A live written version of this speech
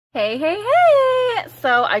Hey, hey, hey!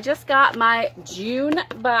 So I just got my June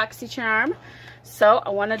Boxycharm. So I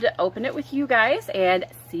wanted to open it with you guys and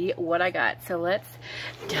see what I got. So let's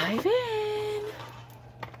dive in.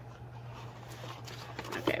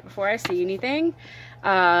 Okay, before I see anything,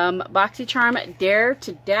 Boxycharm Dare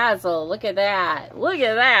to Dazzle. Look at that. Look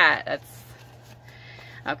at that. That's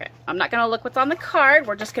okay. I'm not going to look what's on the card.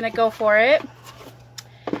 We're just going to go for it.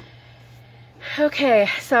 Okay,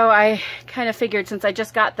 so I kind of figured since I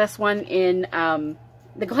just got this one in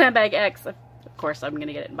the Glam Bag X, of course I'm going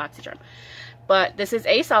to get it in Boxycharm. But this is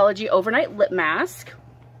Aceology Overnight Lip Mask.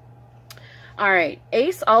 Alright,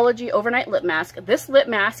 Aceology Overnight Lip Mask. This lip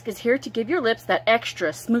mask is here to give your lips that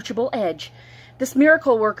extra smoochable edge. This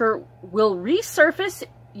miracle worker will resurface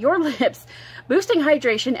your lips, boosting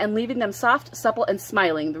hydration and leaving them soft, supple, and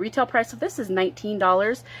smiling. The retail price of this is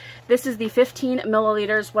 $19. This is the 15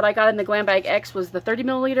 milliliters. What I got in the Glam Bag X was the 30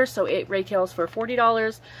 milliliters, so it retails for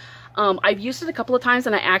 $40. I've used it a couple of times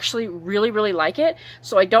and I actually really like it.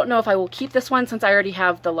 So I don't know if I will keep this one since I already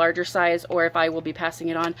have the larger size or if I will be passing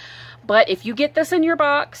it on. But if you get this in your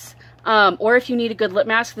box, or if you need a good lip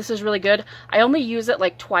mask, this is really good. I only use it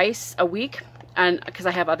like twice a week and because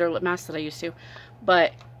I have other lip masks that I used to.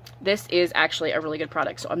 But this is actually a really good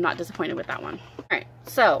product, so I'm not disappointed with that one. All right,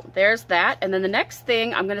 so there's that. And then the next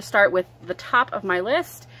thing, I'm going to start with the top of my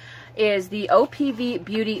list, is the OPV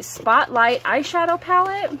Beauty Spotlight Eyeshadow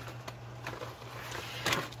Palette.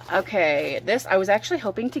 Okay, this, I was actually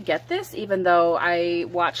hoping to get this, even though I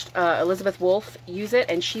watched Elizabeth Wolf use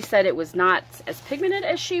it, and she said it was not as pigmented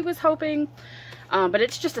as she was hoping, but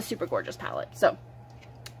it's just a super gorgeous palette. So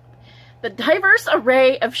the diverse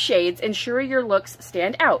array of shades ensure your looks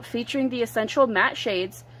stand out, featuring the essential matte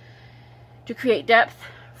shades to create depth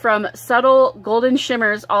from subtle golden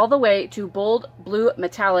shimmers all the way to bold blue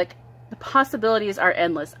metallic. The possibilities are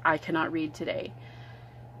endless. I cannot read today.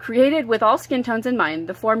 Created with all skin tones in mind,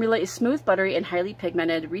 the formula is smooth, buttery, and highly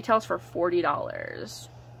pigmented. Retails for $40.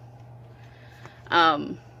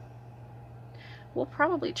 We'll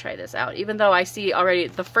probably try this out, even though I see already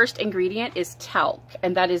the first ingredient is talc,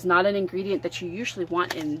 and that is not an ingredient that you usually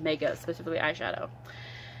want in Mega, specifically eyeshadow.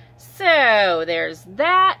 So there's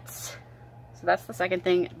that. So that's the second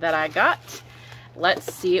thing that I got.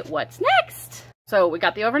 Let's see what's next. So we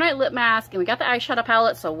got the overnight lip mask and we got the eyeshadow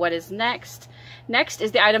palette. So what is next? Next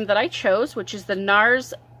is the item that I chose, which is the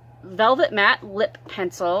NARS Velvet Matte Lip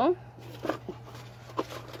Pencil.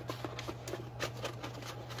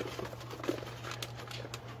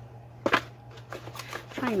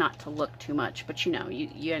 Trying not to look too much, but you know,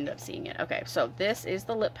 you end up seeing it. Okay, so this is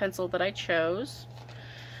the lip pencil that I chose.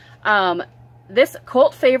 This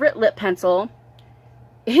cult favorite lip pencil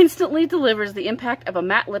instantly delivers the impact of a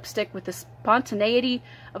matte lipstick with the spontaneity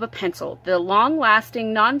of a pencil. The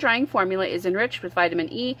long-lasting, non-drying formula is enriched with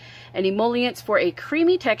vitamin E and emollients for a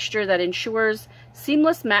creamy texture that ensures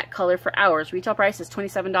seamless matte color for hours. Retail price is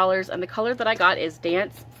 $27, and the color that I got is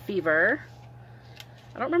Dance Fever.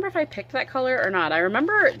 I don't remember if I picked that color or not. I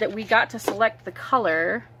remember that we got to select the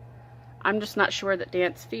color. I'm just not sure that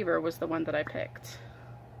Dance Fever was the one that I picked.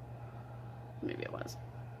 Maybe it was.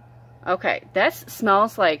 Okay, this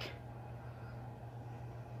smells like,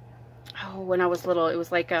 oh, when I was little, it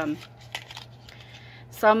was like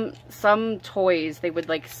some toys, they would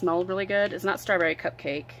like smell really good. It's not Strawberry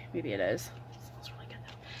Cupcake. Maybe it is. It smells really good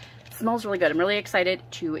though. It smells really good. I'm really excited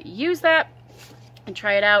to use that and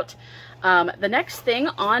try it out. The next thing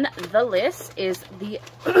on the list is the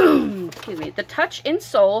excuse me, the Touch in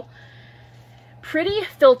Soul Pretty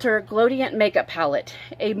Filter Glowdient Makeup Palette.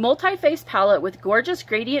 A multi-face palette with gorgeous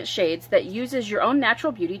gradient shades that uses your own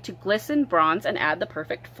natural beauty to glisten, bronze, and add the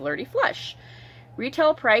perfect flirty flush.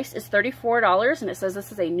 Retail price is $34, and it says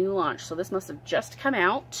this is a new launch, so this must have just come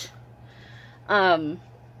out. Does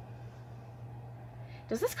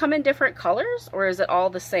this come in different colors, or is it all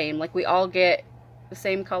the same? Like we all get the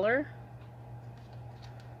same color?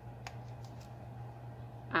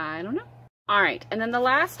 I don't know. Alright, and then the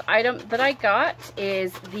last item that I got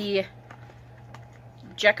is the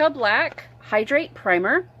Jekka Black Hydrate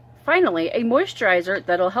Primer. Finally, a moisturizer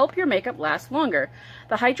that'll help your makeup last longer.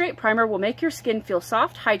 The Hydrate Primer will make your skin feel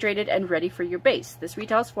soft, hydrated, and ready for your base. This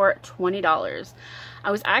retails for $20.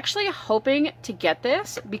 I was actually hoping to get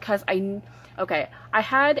this because I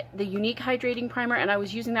had the Unique Hydrating Primer and I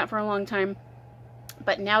was using that for a long time.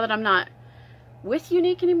 But now that I'm not with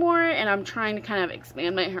Unique anymore and I'm trying to kind of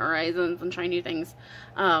expand my horizons and try new things,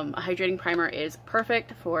 a hydrating primer is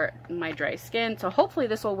perfect for my dry skin, so hopefully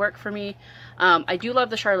this will work for me. I do love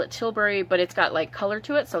the Charlotte Tilbury, but it's got like color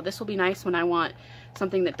to it, so this will be nice when I want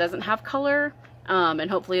something that doesn't have color, and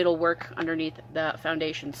hopefully it'll work underneath the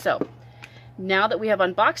foundation. So Now that we have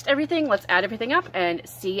unboxed everything, let's add everything up and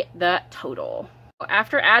see the total.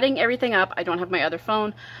 After adding everything up, I don't have my other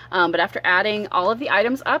phone, but after adding all of the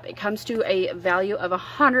items up, it comes to a value of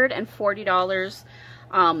 $140,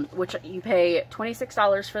 which you pay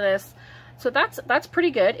 $26 for this. So that's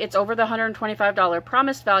pretty good. It's over the $125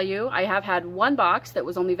 promised value. I have had one box that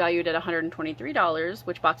was only valued at $123,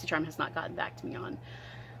 which Boxycharm has not gotten back to me on.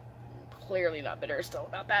 Clearly not bitter still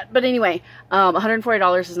about that. But anyway,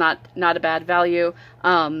 $140 is not a bad value.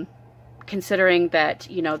 Considering that,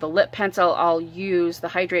 you know, the lip pencil I'll use, the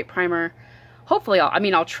hydrate primer, hopefully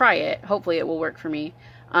I'll try it. Hopefully it will work for me.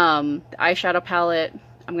 The eyeshadow palette,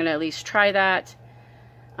 I'm going to at least try that.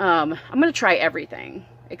 I'm going to try everything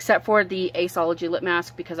except for the Aceology lip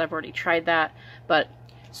mask because I've already tried that. But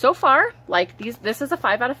so far, like this is a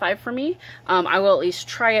 5 out of 5 for me. I will at least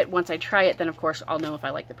try it. Once I try it, then of course I'll know if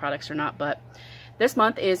I like the products or not. But this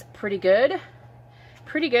month is pretty good.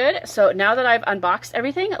 Pretty good. So now that I've unboxed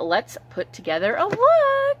everything, let's put together a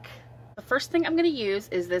look. The first thing I'm going to use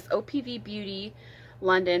is this OPV Beauty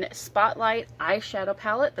London Spotlight eyeshadow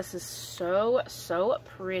palette. This is so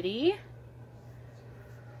pretty.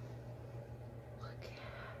 Look.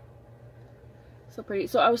 So pretty.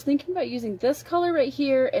 So I was thinking about using this color right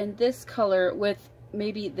here and this color with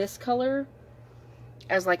maybe this color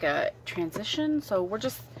as like a transition. So we're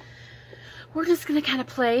just gonna kind of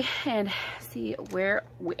play and see where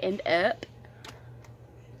we end up.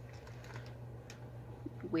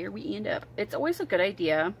 It's always a good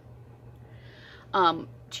idea to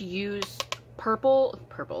use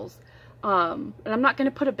purples. And I'm not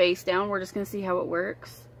gonna put a base down. We're just gonna see how it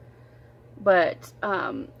works. But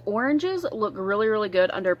oranges look really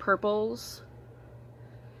good under purples.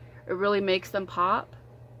 It really makes them pop.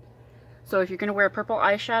 So if you're gonna wear a purple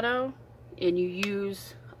eyeshadow and you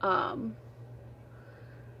use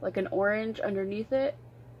like an orange underneath it,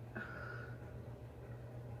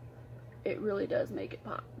 it really does make it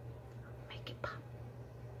pop.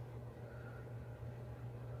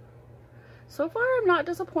 So far, I'm not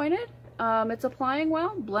disappointed. It's applying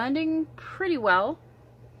well, blending pretty well.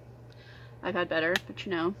 I've had better, but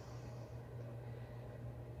you know.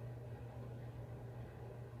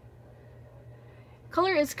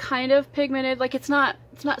 Color is kind of pigmented. Like it's not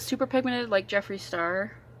super pigmented like Jeffree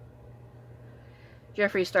Star.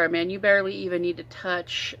 Jeffree Star, man, you barely even need to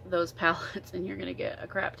touch those palettes and you're gonna get a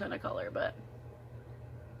crap ton of color, but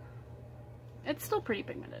it's still pretty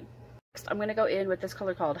pigmented. Next, I'm gonna go in with this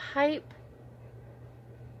color called Hype.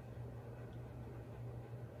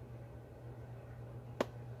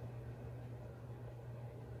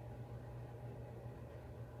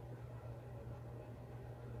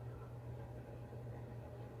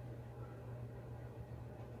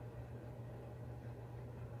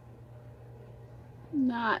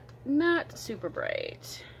 Not super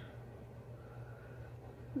bright.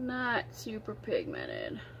 Not super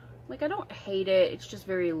pigmented. Like, I don't hate it. It's just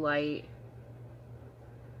very light.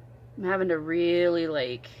 I'm having to really,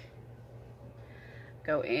 like,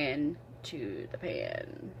 go into the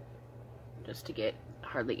pan just to get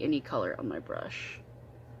hardly any color on my brush.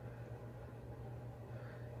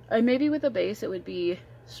 Maybe with a base it would be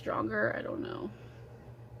stronger. I don't know.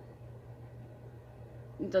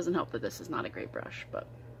 It doesn't help that this is not a great brush, but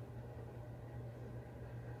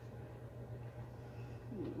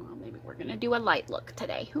well, maybe we're gonna do a light look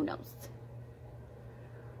today. Who knows?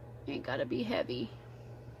 Ain't gotta be heavy.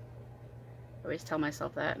 I always tell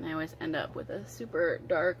myself that, and I always end up with a super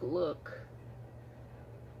dark look.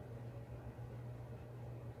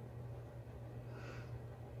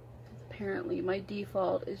 Apparently, my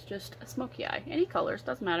default is just a smoky eye. Any colors,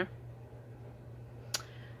 doesn't matter.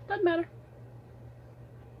 Doesn't matter.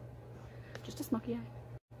 Just a smoky eye.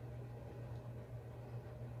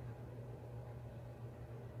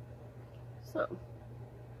 So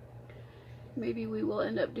maybe we will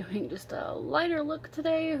end up doing just a lighter look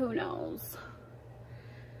today, who knows,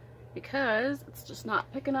 because it's just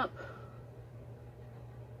not picking up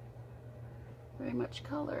very much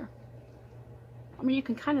color. I mean, you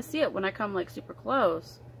can kind of see it when I come like super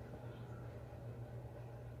close.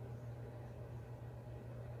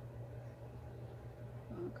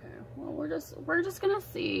 Well, we're just gonna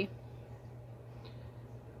see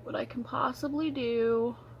what I can possibly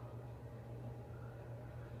do.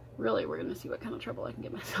 Really, we're gonna see what kind of trouble I can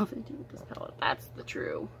get myself into with this palette. That's the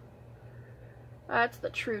true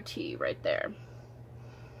tea right there.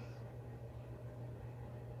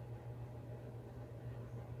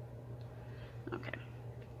 Okay.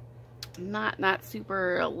 Not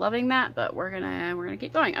super loving that, but we're gonna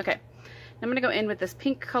keep going. Okay. I'm gonna go in with this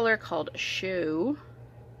pink color called Show.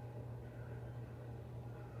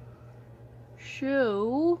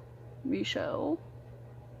 Michelle.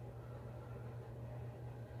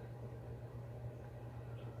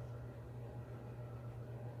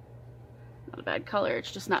 Not a bad color,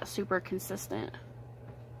 it's just not super consistent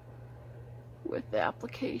with the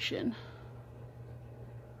application.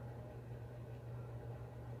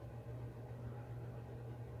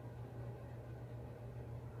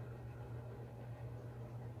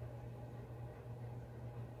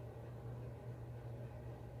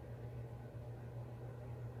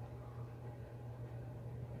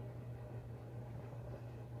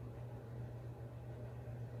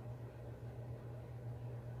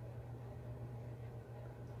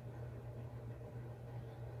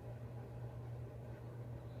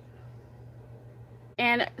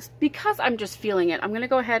 And because I'm just feeling it, I'm going to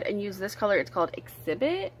go ahead and use this color. It's called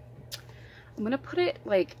Exhibit. I'm going to put it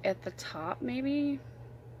like at the top maybe.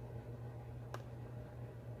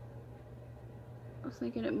 I was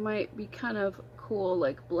thinking it might be kind of cool,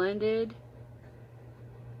 like blended.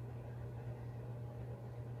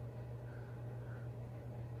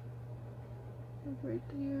 Right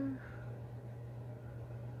there.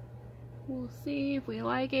 We'll see if we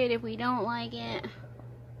like it. If we don't like it,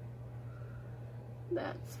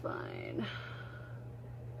 that's fine.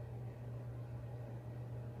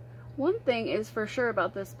 One thing is for sure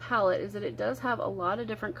about this palette is that it does have a lot of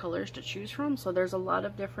different colors to choose from, so there's a lot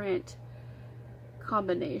of different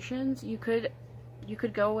combinations you could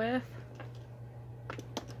go with.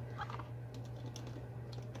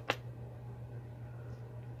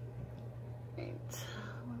 Right.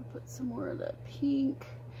 I want to put some more of the pink.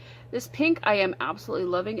 This pink I am absolutely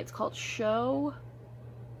loving. It's called Show.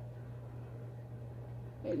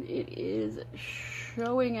 And it is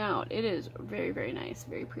showing out. It is very, very nice,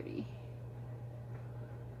 very pretty.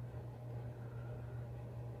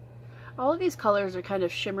 All of these colors are kind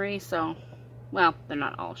of shimmery, so, well, they're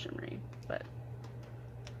not all shimmery, but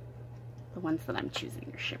the ones that I'm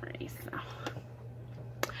choosing are shimmery,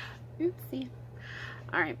 so. Oopsie.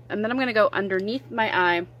 Alright, and then I'm going to go underneath my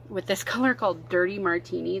eye with this color called Dirty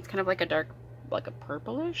Martini. It's kind of like a dark, like a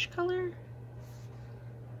purplish color.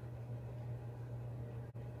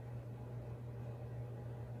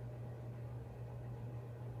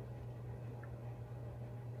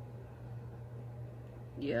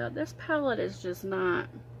 Yeah, this palette is just not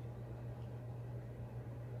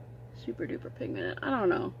super duper pigmented. I don't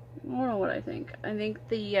know. I don't know what I think. I think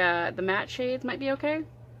the matte shades might be okay.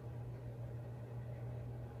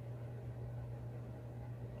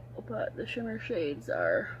 But the shimmer shades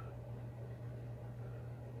are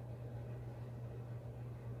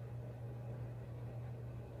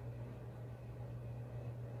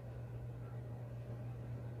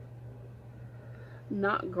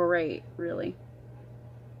not great, really.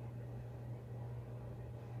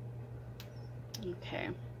 Okay,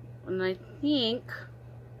 and I think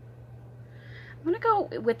I'm gonna go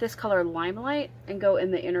with this color Limelight and go in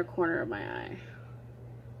the inner corner of my eye.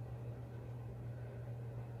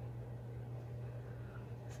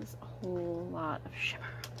 This is a whole lot of shimmer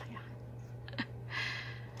on my eye.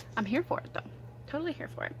 I'm here for it though, totally here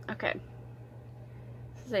for it. Okay,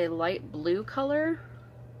 this is a light blue color.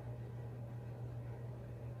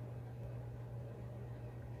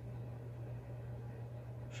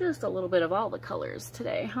 Just a little bit of all the colors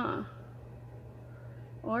today, huh?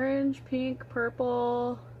 Orange, pink,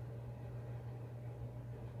 purple,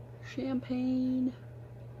 champagne,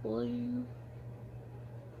 blue.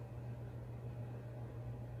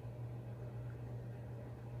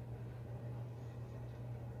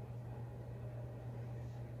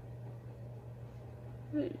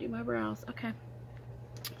 I'm gonna do my brows. Okay.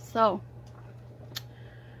 So,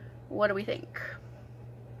 what do we think?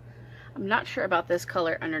 I'm not sure about this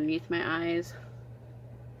color underneath my eyes.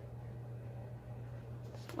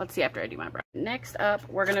 Let's see after I do my brow. Next up,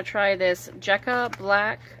 we're going to try this Jekka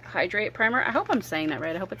Black Hydrate Primer. I hope I'm saying that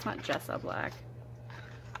right. I hope it's not Jessa Black.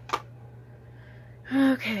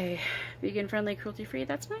 Okay. Vegan friendly, cruelty free.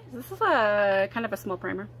 That's nice. This is a kind of a small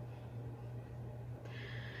primer.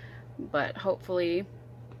 But hopefully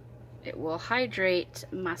it will hydrate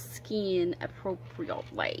my skin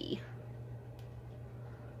appropriately.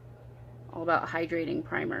 All about hydrating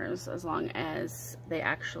primers as long as they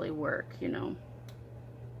actually work, you know.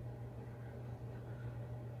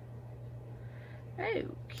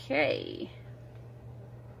 Okay.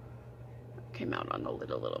 Came out on the lid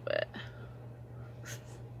a little bit.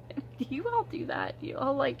 Do you all do that? Do you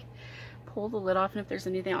all like pull the lid off and if there's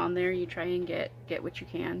anything on there you try and get what you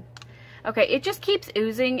can? Okay, it just keeps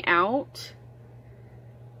oozing out,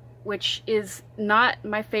 which is not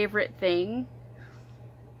my favorite thing.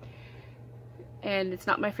 And it's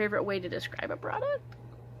not my favorite way to describe a product,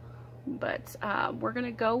 but we're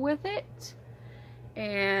gonna go with it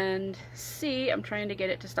and see. I'm trying to get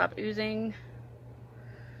it to stop oozing,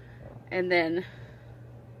 and then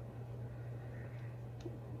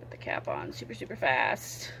put the cap on super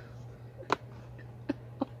fast.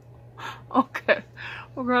 Okay,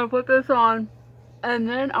 we're gonna put this on, and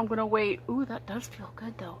then I'm gonna wait. Ooh, that does feel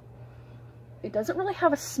good though. It doesn't really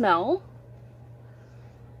have a smell.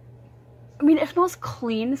 I mean, it smells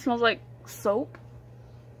clean. It smells like soap,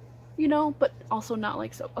 you know, but also not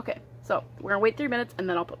like soap. Okay, so we're gonna wait 3 minutes and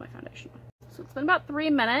then I'll put my foundation on. So it's been about 3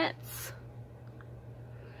 minutes.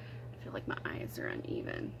 I feel like my eyes are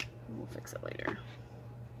uneven. We'll fix it later.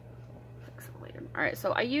 All right,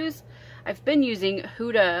 so I've been using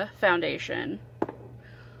Huda foundation.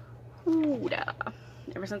 Huda.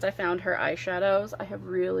 Ever since I found her eyeshadows, I have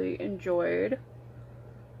really enjoyed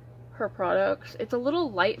her products. It's a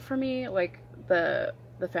little light for me, like the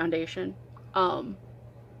foundation,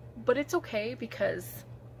 but it's okay because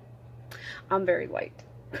I'm very light.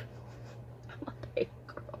 I'm a pale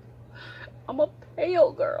girl. I'm a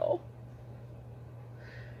pale girl.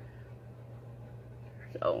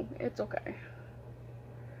 So it's okay.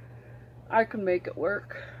 I can make it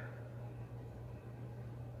work.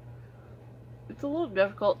 It's a little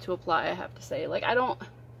difficult to apply, I have to say. Like, I don't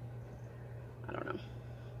know.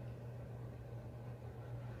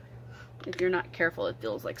 If you're not careful, it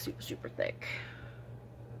feels like super thick.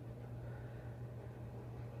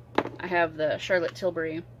 I have the Charlotte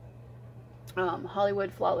Tilbury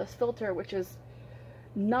Hollywood Flawless Filter, which is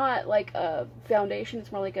not like a foundation,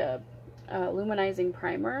 it's more like a luminizing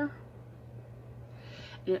primer.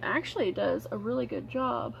 It actually does a really good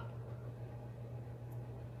job.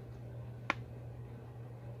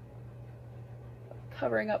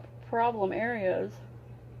 Covering up problem areas.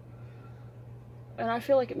 And I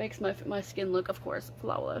feel like it makes my skin look, of course,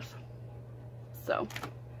 flawless. So,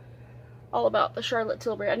 all about the Charlotte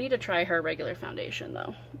Tilbury. I need to try her regular foundation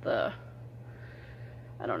though.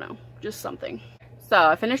 I don't know, just something. So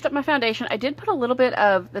I finished up my foundation. I did put a little bit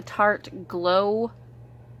of the Tarte glow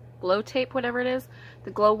tape, whatever it is,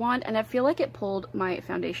 the glow wand, and I feel like it pulled my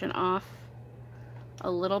foundation off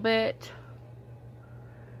a little bit.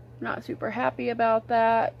 Not super happy about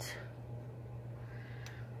that.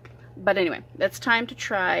 But anyway, it's time to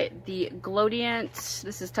try the Glowdient.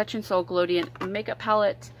 This is Touch in Sol Glowdient makeup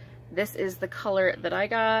palette. This is the color that I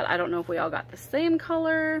got. I don't know if we all got the same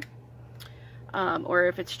color, or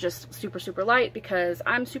if it's just super light, because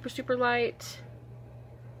I'm super light.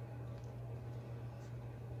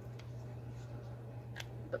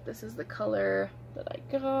 But this is the color that I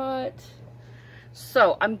got.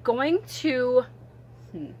 So I'm going to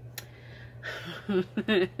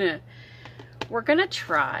we're gonna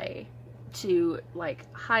try to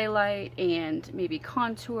like highlight and maybe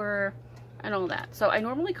contour and all that. So I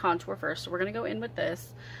normally contour first, so we're gonna go in with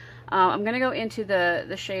this. I'm gonna go into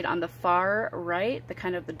the shade on the far right, the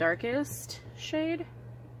kind of the darkest shade.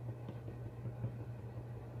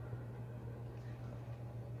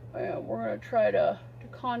 And we're gonna try to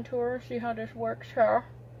contour, see how this works here.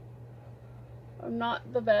 I'm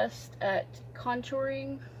not the best at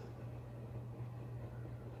contouring,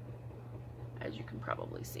 as you can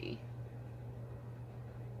probably see.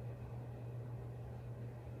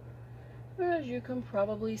 As you can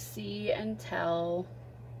probably see and tell.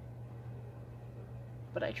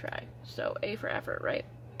 But I try. So A for effort, right?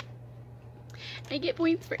 I get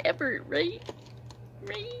points for effort, right?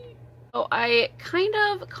 Right? So I kind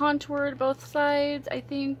of contoured both sides, I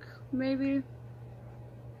think. Maybe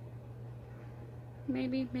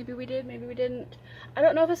we did, maybe we didn't. I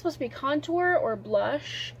don't know if it's supposed to be contour or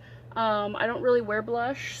blush. I don't really wear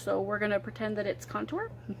blush, so we're gonna pretend that it's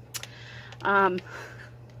contour.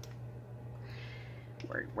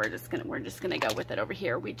 We're just gonna go with it over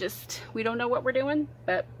here. We don't know what we're doing,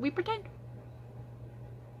 but we pretend.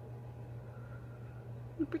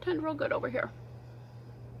 We pretend real good over here.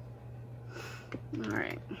 All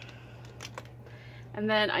right. And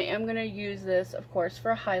then I am gonna use this, of course,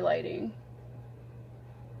 for highlighting.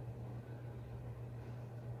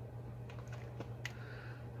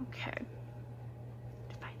 Okay.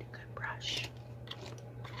 To find a good brush.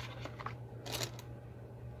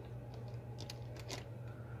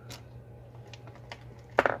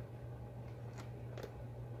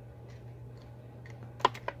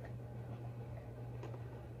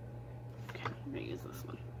 Okay, I'm gonna use this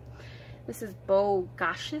one. This is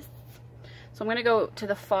Boxycharm. So I'm gonna go to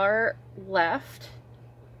the far left,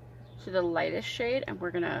 to the lightest shade, and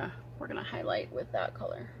we're gonna highlight with that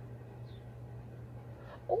color.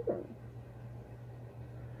 Oh.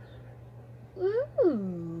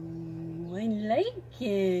 Ooh, I like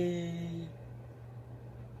it.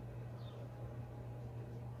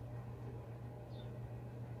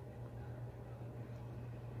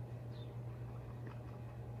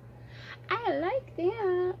 I like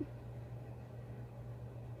that.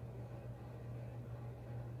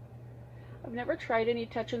 I've never tried any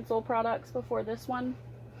Touch in Sol products before this one,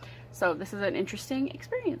 so this is an interesting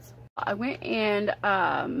experience. I went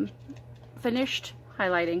and finished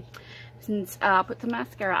highlighting. Since put the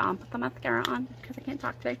mascara on because I can't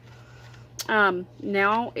talk today.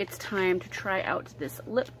 Now it's time to try out this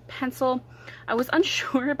lip pencil. I was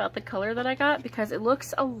unsure about the color that I got because it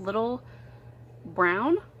looks a little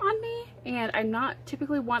brown on me, and I'm not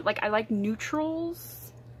typically I like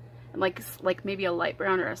neutrals, and like maybe a light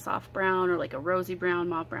brown or a soft brown or like a rosy brown,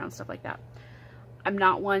 mauve brown, stuff like that. I'm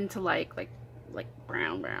not one to like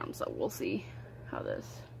brown, so we'll see how this.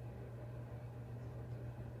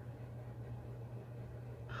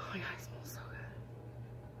 Oh my god, it smells so good.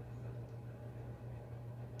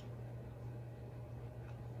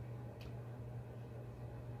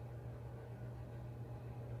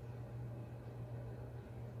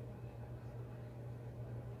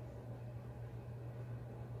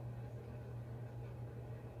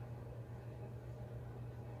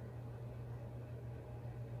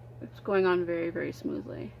 It's going on very, very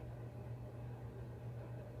smoothly.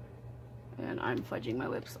 And I'm fudging my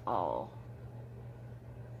lips all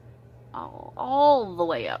the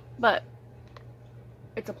way up, but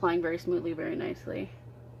it's applying very smoothly, very nicely.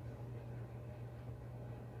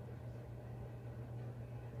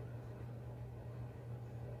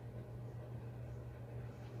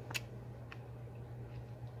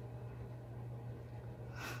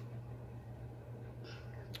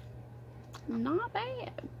 Not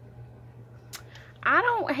bad. I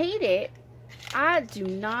don't hate it. I do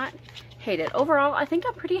not hate it. Overall, I think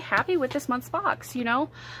I'm pretty happy with this month's box, you know.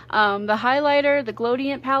 The highlighter, the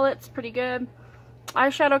Glowdient palette's pretty good.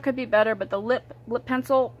 Eyeshadow could be better, but the lip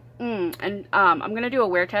pencil, and I'm going to do a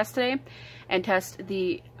wear test today and test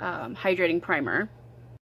the hydrating primer.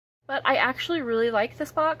 But I actually really like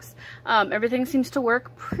this box. Everything seems to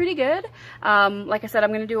work pretty good. Like I said,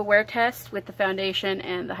 I'm going to do a wear test with the foundation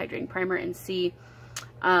and the hydrating primer and see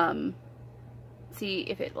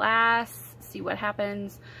if it lasts, see what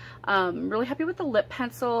happens. Really happy with the lip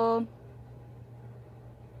pencil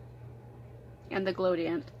and the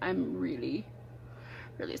Glowdient. I'm really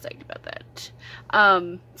psyched about that.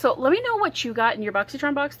 So let me know what you got in your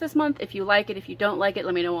Boxycharm box this month. If you like it, if you don't like it,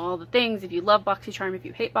 let me know all the things. If you love Boxycharm, if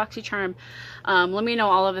you hate Boxycharm, let me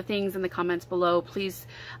know all of the things in the comments below. Please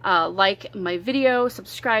like my video,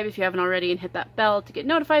 subscribe if you haven't already, and hit that bell to get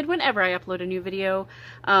notified whenever I upload a new video.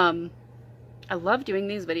 I love doing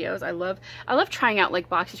these videos. I love trying out like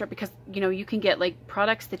Boxycharm because, you know, you can get like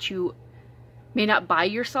products that you may not buy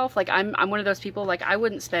yourself. Like I'm one of those people, like I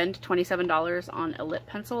wouldn't spend $27 on a lip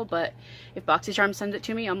pencil, but if Boxycharm sends it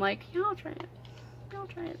to me, I'm like, yeah, I'll try it. I'll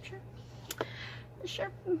try it,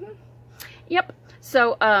 sure. Yep.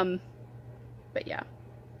 So, but yeah,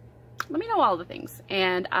 let me know all the things,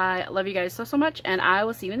 and I love you guys so much, and I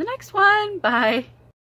will see you in the next one. Bye.